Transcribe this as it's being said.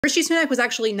Rishi Sunak was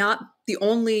actually not the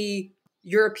only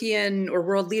European or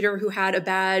world leader who had a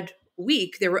bad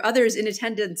week. There were others in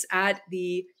attendance at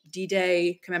the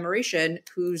D-Day commemoration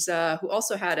who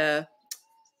also had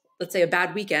let's say a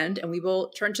bad weekend, and we will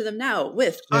turn to them now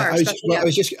with our special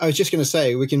guest. I was just going to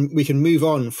say we can move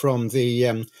on from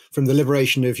the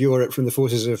liberation of Europe from the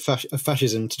forces of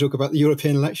fascism to talk about the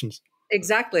European elections.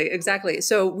 Exactly.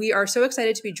 So we are so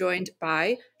excited to be joined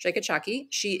by Csaky.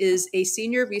 She is a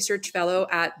senior research fellow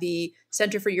at the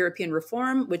Center for European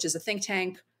Reform, which is a think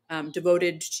tank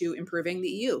devoted to improving the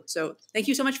EU. So thank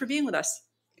you so much for being with us.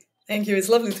 Thank you. It's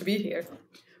lovely to be here.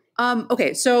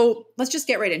 Okay, so let's just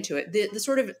get right into it. The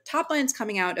sort of top lines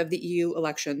coming out of the EU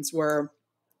elections were,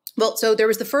 well, so there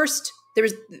was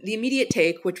the immediate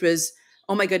take, which was,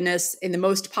 oh my goodness, in the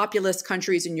most populous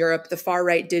countries in Europe, the far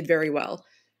right did very well.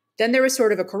 Then there was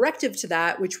sort of a corrective to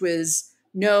that, which was,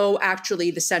 no,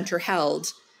 actually the center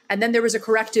held. And then there was a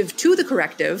corrective to the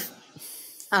corrective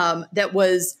that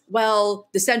was, well,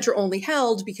 the center only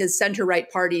held because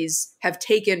center-right parties have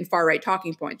taken far-right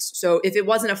talking points. So if it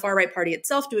wasn't a far-right party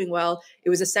itself doing well, it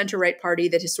was a center-right party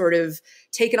that has sort of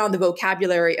taken on the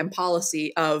vocabulary and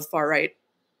policy of far-right,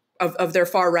 of their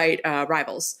far-right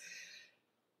rivals.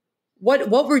 What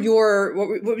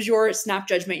was your snap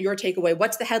judgment, your takeaway?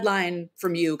 What's the headline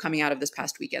from you coming out of this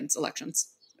past weekend's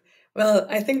elections? Well,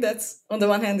 I think that's, on the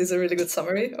one hand, is a really good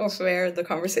summary of where the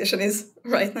conversation is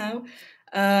right now.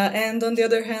 And on the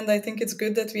other hand, I think it's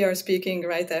good that we are speaking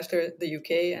right after the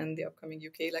UK and the upcoming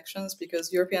UK elections,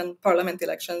 because European Parliament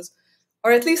elections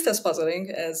are at least as puzzling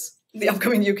as the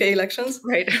upcoming UK elections.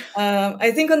 Right.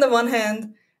 I think on the one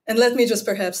hand, and let me just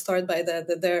perhaps start by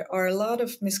that there are a lot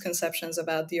of misconceptions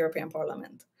about the European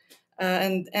Parliament.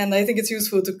 And I think it's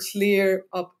useful to clear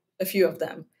up a few of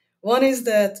them. One is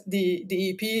that the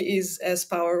EP is as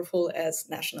powerful as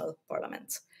national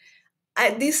parliaments.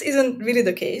 This isn't really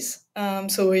the case.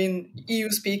 So in EU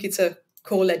speak, it's a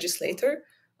co-legislator,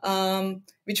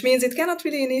 which means it cannot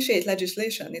really initiate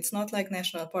legislation. It's not like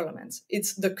national parliaments.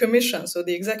 It's the Commission, so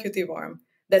the executive arm,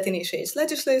 that initiates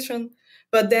legislation,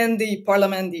 but then the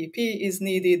Parliament, the EP, is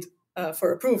needed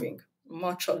for approving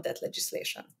much of that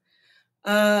legislation.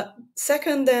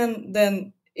 Second,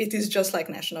 then it is just like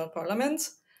national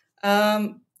parliaments.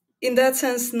 In that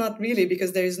sense, not really,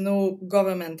 because there is no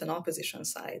government and opposition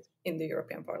side in the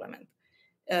European Parliament.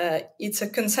 It's a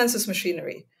consensus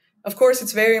machinery. Of course,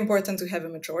 it's very important to have a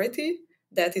majority.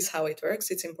 That is how it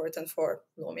works. It's important for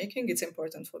lawmaking. It's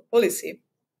important for policy.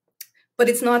 But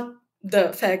it's not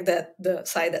the fact that the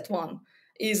side that won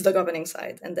is the governing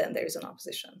side, and then there is an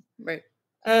opposition. Right.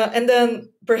 And then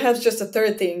perhaps just a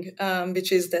third thing,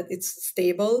 which is that it's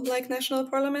stable like national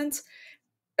parliaments.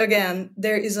 Again,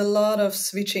 there is a lot of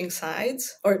switching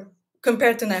sides, or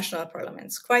compared to national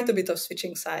parliaments, quite a bit of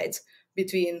switching sides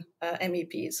between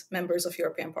MEPs, members of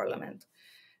European Parliament.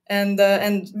 And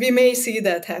we may see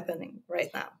that happening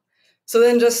right now. So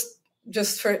then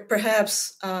just for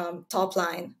perhaps top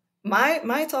line,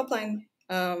 my top line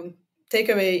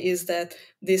takeaway is that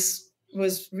this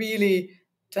was really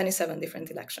 27 different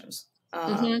elections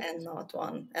and not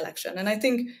one election. And I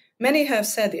think many have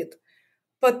said it,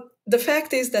 but the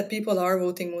fact is that people are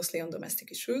voting mostly on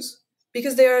domestic issues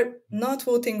because they are not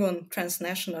voting on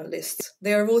transnational lists.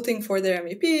 They are voting for their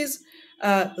MEPs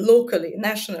locally,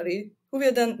 nationally, who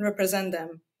will then represent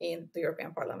them in the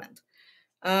European Parliament.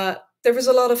 There was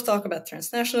a lot of talk about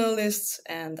transnational lists,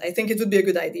 and I think it would be a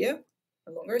good idea.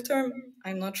 Longer term,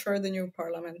 I'm not sure the new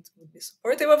parliament would be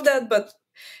supportive of that, but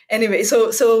anyway,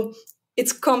 so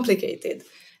it's complicated.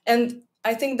 And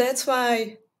I think that's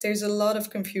why there's a lot of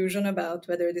confusion about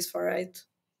whether this far-right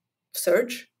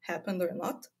surge happened or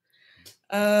not.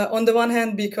 On the one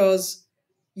hand, because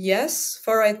yes,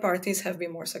 far-right parties have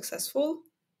been more successful.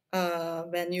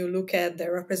 When you look at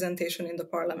their representation in the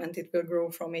parliament, it will grow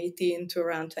from 18 to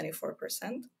around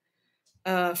 24%.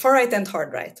 Far-right and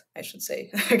hard-right, I should say.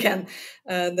 Again,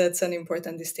 that's an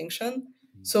important distinction.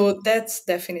 So that's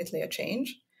definitely a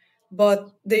change. But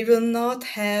they will not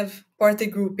have party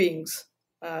groupings.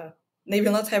 They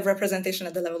will not have representation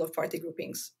at the level of party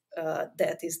groupings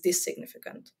that is this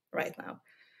significant right now.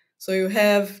 So you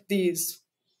have these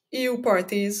EU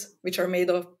parties, which are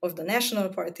made of the national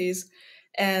parties,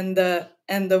 and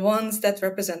the ones that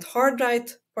represent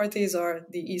hard-right parties are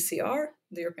the ECR,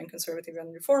 the European Conservative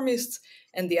and Reformists,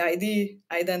 and the ID,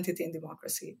 Identity and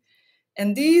Democracy.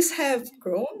 And these have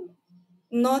grown,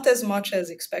 not as much as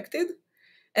expected.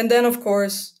 And then, of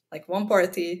course, like one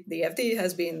party, the FD,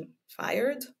 has been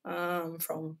fired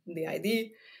from the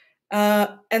ID.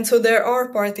 And so there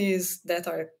are parties that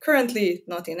are currently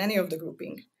not in any of the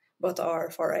grouping, but are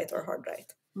far-right or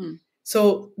hard-right.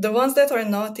 So the ones that are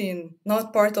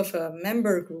not part of a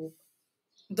member group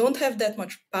don't have that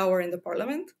much power in the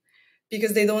parliament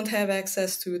because they don't have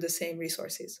access to the same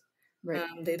resources. Right.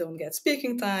 They don't get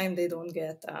speaking time. They don't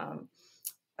get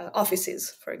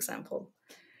offices, for example.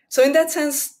 So in that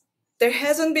sense, there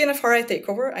hasn't been a far-right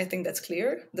takeover. I think that's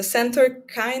clear. The center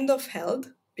kind of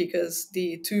held because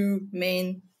the two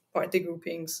main party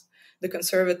groupings, the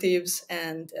conservatives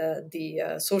and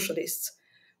the socialists,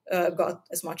 got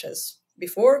as much as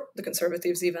before. The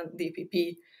conservatives, even the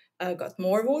EPP, got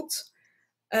more votes.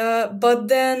 But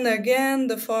then again,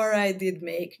 the far right did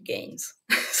make gains.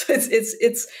 So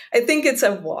it's I think it's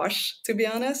a wash, to be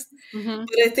honest. Mm-hmm.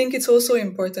 But I think it's also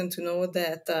important to know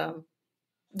that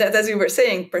that, as you were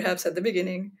saying, perhaps at the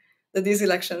beginning, that these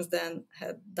elections then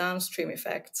had downstream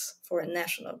effects for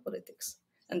national politics,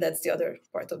 and that's the other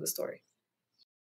part of the story.